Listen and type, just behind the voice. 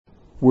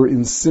We're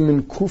in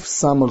Siman Kuf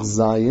Samach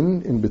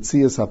Zayin in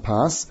Betzias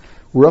HaPas.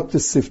 We're up to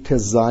Sif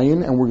Tez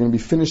Zayin, and we're going to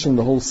be finishing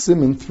the whole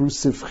Siman through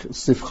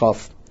Sif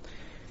Chaf.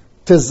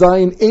 Tez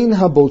Zayin Ein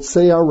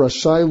HaBotzea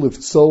Rashai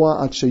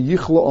Livtzoa At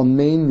Sheyichlo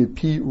Amein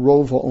Mipi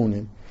Rov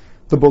HaOnim.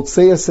 The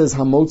Botzea says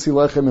Hamotzi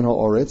Lechem in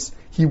Ha'oretz.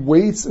 He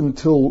waits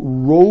until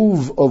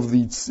rov of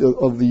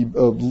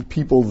the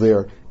people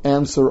there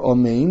answer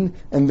Amen,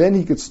 and then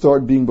he could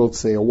start being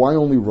Botzea. Why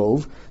only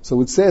rov?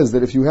 So it says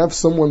that if you have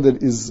someone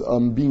that is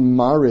being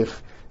marich,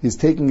 he's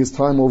taking his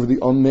time over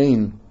the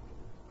Amen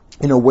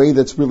in a way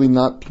that's really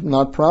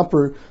not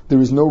proper,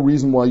 there is no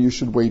reason why you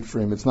should wait for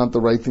him. It's not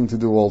the right thing to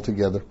do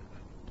altogether.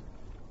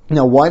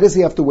 Now, why does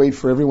he have to wait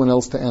for everyone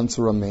else to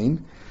answer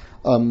Amen?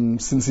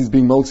 Since he's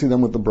being motzi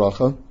them with the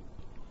bracha.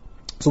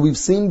 So we've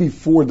seen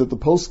before that the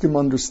poskim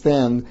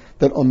understand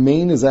that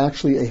Amen is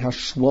actually a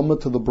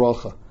hashlama to the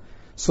bracha.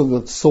 So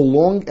that so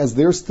long as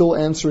they're still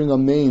answering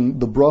Amen,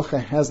 the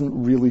bracha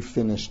hasn't really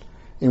finished.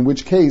 In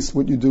which case,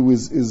 what you do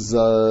is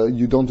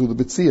you don't do the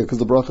bitziyah because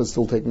the bracha is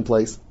still taking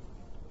place.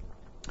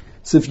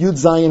 So if Yud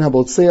Zayin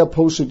habotzea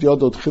poshet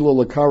yadot chilo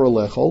lekara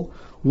lechol,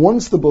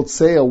 once the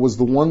botzea was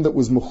the one that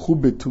was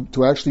mechubit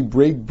to actually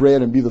break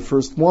bread and be the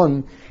first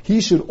one, he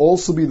should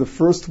also be the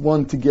first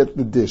one to get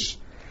the dish.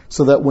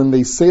 So that when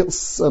they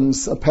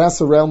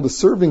pass around the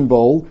serving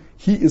bowl,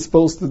 he is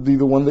supposed to be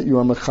the one that you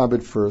are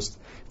mechabit first.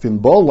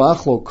 And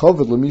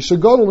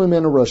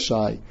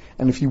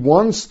if he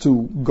wants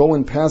to go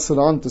and pass it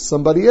on to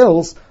somebody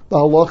else, the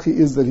halacha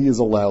is that he is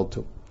allowed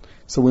to.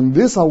 So in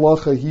this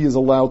halacha, he is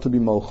allowed to be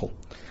mochel.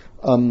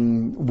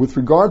 With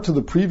regard to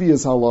the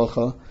previous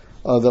halacha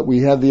that we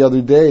had the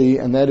other day,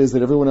 and that is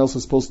that everyone else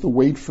is supposed to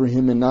wait for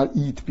him and not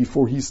eat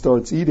before he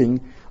starts eating,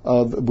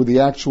 with the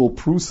actual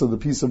prusa, the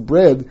piece of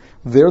bread,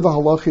 there the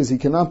halacha is he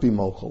cannot be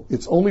mochel.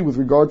 It's only with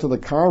regard to the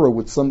kara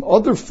with some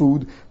other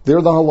food, there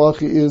the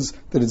halacha is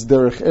that it's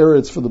derech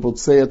eretz for the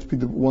botzea to be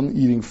the one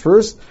eating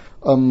first,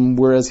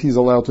 whereas he's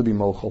allowed to be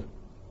mochel.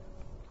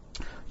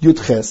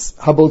 Yudches,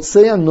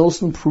 habotzea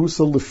nosen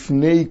prusa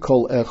lifnei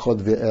kol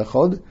echad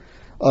ve'echad.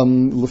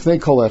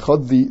 Lifnei kol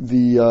echad,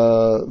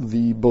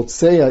 the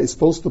botzea is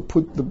supposed to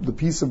put the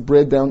piece of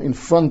bread down in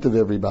front of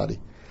everybody.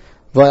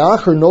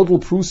 Va'acher nodel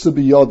prusa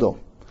biyado.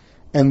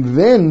 And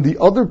then the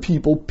other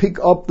people pick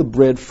up the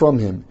bread from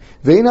him.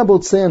 Ve'en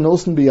habotzea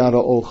nosen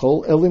biyada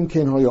ochel, elim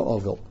ken hoya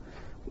ovel.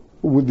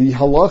 The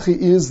halacha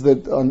is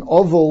that an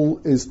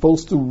ovel is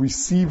supposed to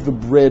receive the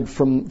bread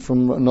from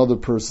another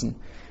person.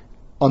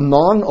 A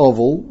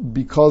non-ovel,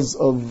 because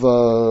of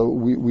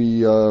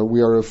we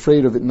are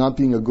afraid of it not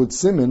being a good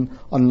siman,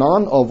 a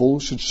non-ovel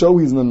should show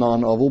he's a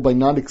non-ovel by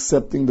not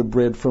accepting the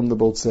bread from the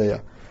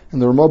botzea.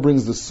 And the Ramah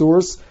brings the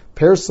source,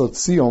 Persot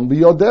Sion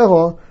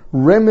biyodeha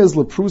remez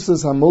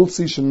leprusas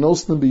hamotzi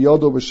shenosnim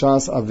biyodo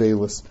b'shas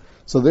avelis.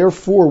 So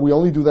therefore, we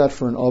only do that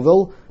for an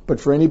ovel, but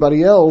for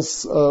anybody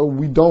else,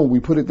 we don't. We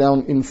put it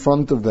down in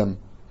front of them,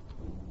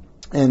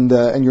 and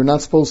you're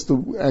not supposed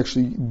to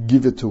actually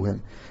give it to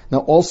him. Now,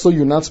 also,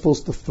 you're not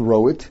supposed to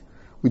throw it.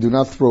 We do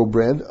not throw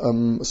bread.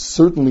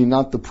 Certainly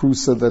not the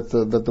prusa that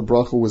the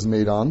bracha was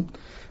made on.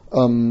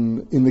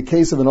 In the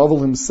case of an ovel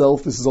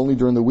himself, this is only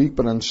during the week,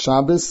 but on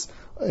Shabbos,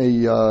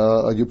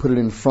 you put it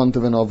in front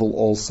of an ovel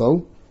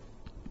also.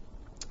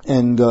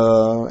 And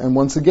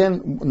once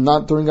again,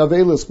 not during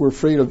Avelis, we're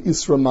afraid of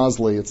Isra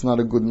Mazle. It's not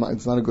a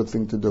good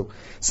thing to do.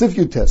 Sif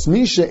Yutes,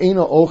 Misha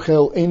Eina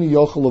Ochel, Eina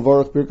Yochel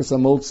Lavarach Birkas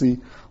Amotzi,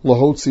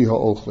 Lahotzi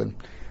Ha'ochlin.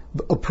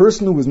 A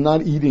person who is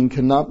not eating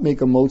cannot make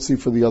a motzi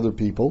for the other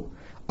people.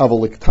 For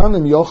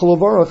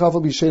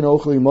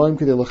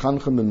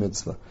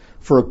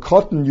a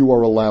cotton you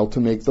are allowed to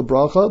make the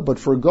bracha, but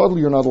for a gadol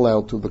you're not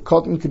allowed to. The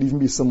cotton could even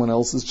be someone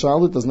else's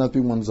child, it does not have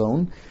to be one's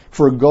own.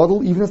 For a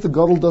gadol, even if the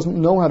gadol doesn't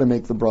know how to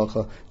make the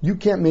bracha, you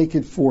can't make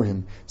it for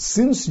him.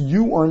 Since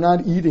you are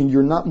not eating,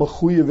 you're not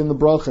mechuyev in the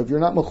bracha. If you're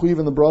not mechuyev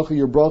in the bracha,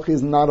 your bracha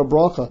is not a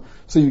bracha,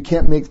 so you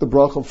can't make the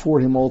bracha for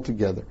him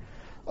altogether.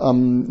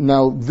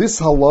 Now, this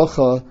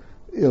halacha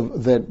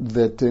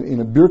that in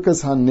a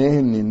birkas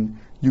hanehenin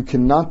you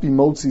cannot be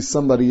motzi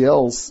somebody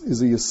else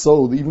is a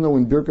yesod, even though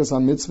in birkas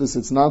ha-mitzvahs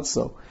it's not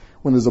so.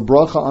 When there's a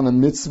bracha on a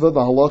mitzvah,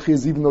 the halacha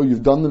is even though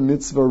you've done the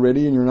mitzvah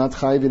already and you're not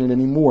chayiv in it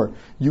anymore,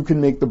 you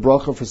can make the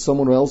bracha for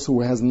someone else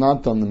who has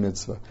not done the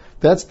mitzvah.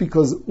 That's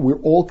because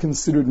we're all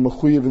considered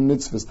mechuyev in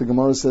mitzvahs. The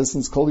Gemara says,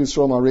 since Kol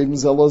Yisrael ma'arevim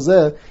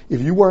zelozeh,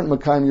 if you weren't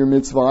mekayim your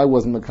mitzvah, I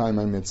wasn't mekayim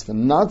my mitzvah.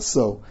 Not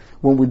so.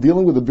 When we're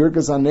dealing with the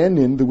birkas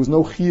hanehenin, there was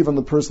no chiyuv on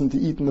the person to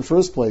eat in the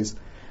first place.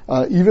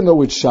 Even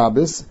though it's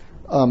Shabbos,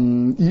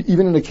 even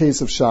in the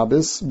case of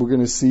Shabbos, we're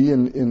going to see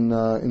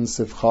in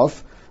Sif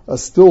Chaf,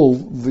 still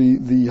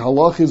the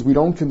halach is we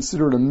don't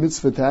consider it a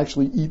mitzvah to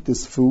actually eat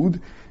this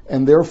food,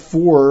 and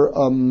therefore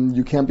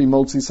you can't be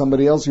motzi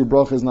somebody else. Your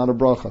bracha is not a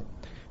bracha.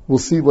 We'll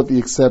see what the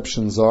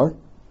exceptions are.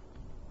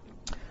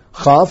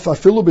 Chaf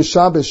afilu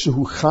b'Shabbos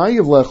shehu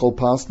chayiv lechol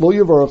pas lo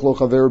yavarach lo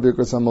chaver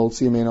birkas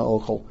hamotzi yemena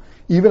ochel.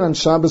 Even on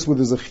Shabbos, where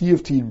there's a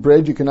chiyuv to eat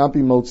bread, you cannot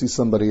be motzi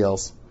somebody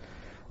else.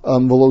 The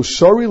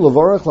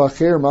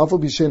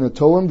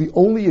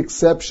only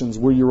exceptions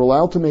where you're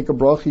allowed to make a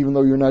bracha even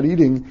though you're not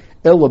eating,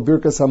 ela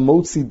birkas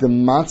hamotzi de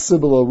matzah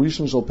b'lo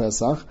rishon shel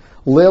Pesach,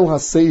 leil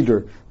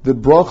haseder, the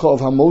bracha of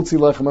hamotzi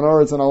lechem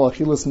haaretz and al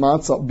achilas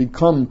matzah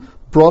become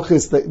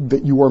brachas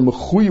that you are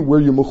mechuyev, where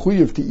you're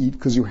mechuyev to eat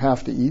because you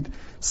have to eat.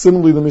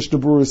 Similarly, the Mishnah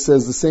Berurah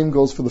says the same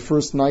goes for the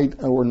first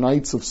night or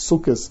nights of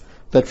Sukkot.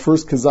 That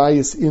first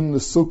kazayis in the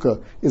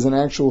sukkah is an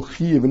actual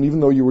chiyuv, and even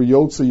though you were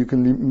yotza, you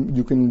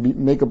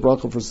can make a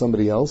bracha for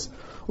somebody else.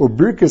 Or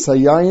birkas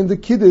hayayin the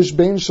kiddush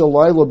bein shel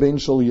laila bein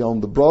shel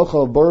yom. The bracha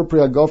of bar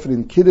pri hagafen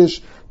in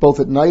kiddush, both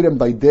at night and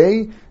by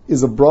day,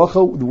 is a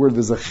bracha where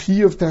there's a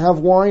chiyuv to have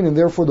wine, and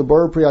therefore the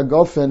bar pri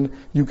hagafen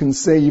you can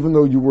say even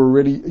though you were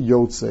already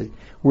yotze.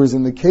 Whereas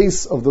in the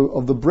case of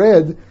the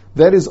bread,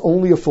 that is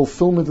only a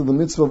fulfillment of the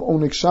mitzvah of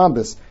Onik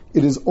Shabbos.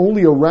 It is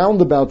only a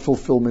roundabout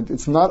fulfillment.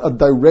 It's not a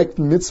direct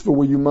mitzvah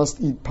where you must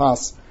eat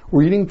pas.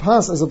 We're eating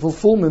pas as a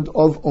fulfillment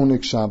of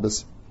Onik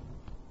Shabbos.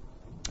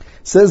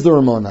 Says the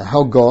Ramana,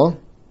 how ga?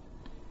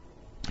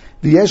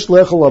 V'yesh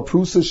lechel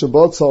aprusa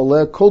shabbat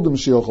zaleh kodem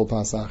sheyochel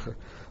pas acher.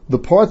 The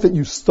part that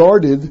you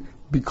started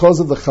because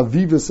of the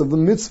chavivus of the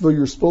mitzvah,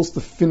 you're supposed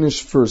to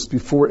finish first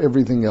before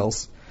everything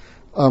else.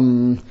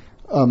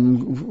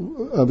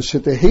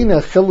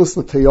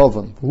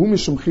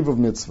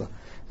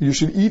 You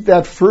should eat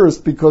that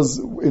first because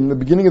in the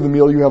beginning of the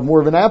meal you have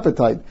more of an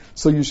appetite.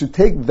 So you should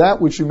take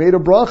that which you made a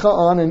bracha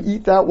on and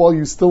eat that while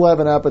you still have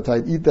an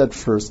appetite. Eat that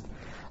first.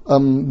 The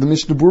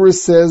Mishnah Berurah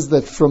says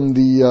that from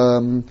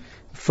the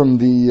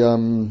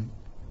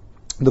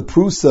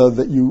prusa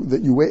that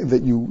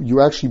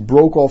you actually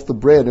broke off the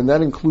bread, and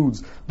that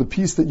includes the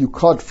piece that you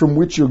cut from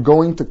which you're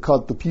going to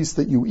cut the piece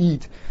that you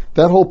eat.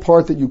 That whole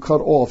part that you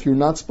cut off, you're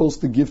not supposed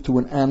to give to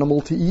an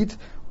animal to eat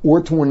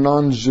or to a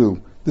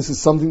non-Jew. This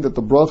is something that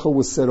the bracha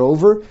was set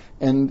over,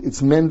 and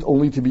it's meant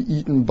only to be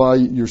eaten by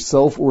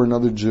yourself or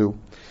another Jew.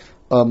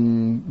 The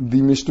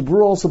Mishnah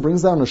Berurah also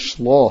brings down a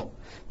shlah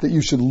that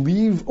you should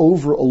leave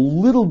over a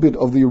little bit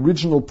of the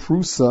original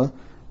prusa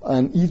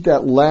and eat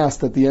that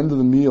last at the end of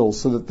the meal,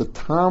 so that the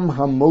tam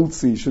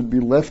hamotzi should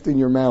be left in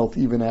your mouth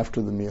even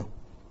after the meal.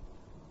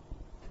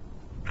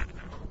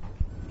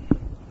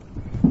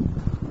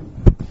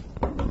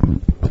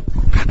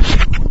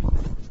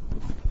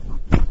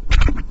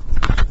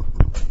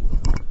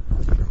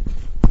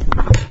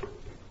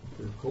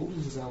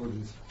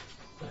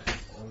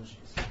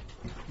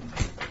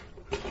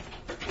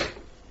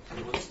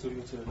 From one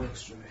studio to the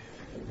next, Jimmy.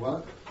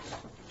 What?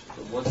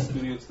 From one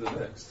studio to the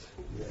next.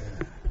 Yeah.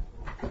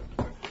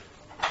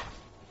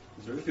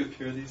 Is there anything to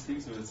compare these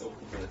things when it's off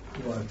the bat?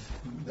 What?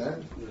 That?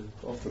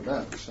 Yeah. Off the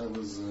bat, the shot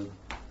was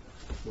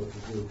what to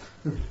do.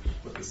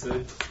 What to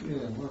say?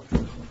 Yeah, what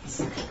to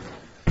say.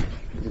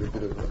 Get a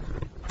bit of a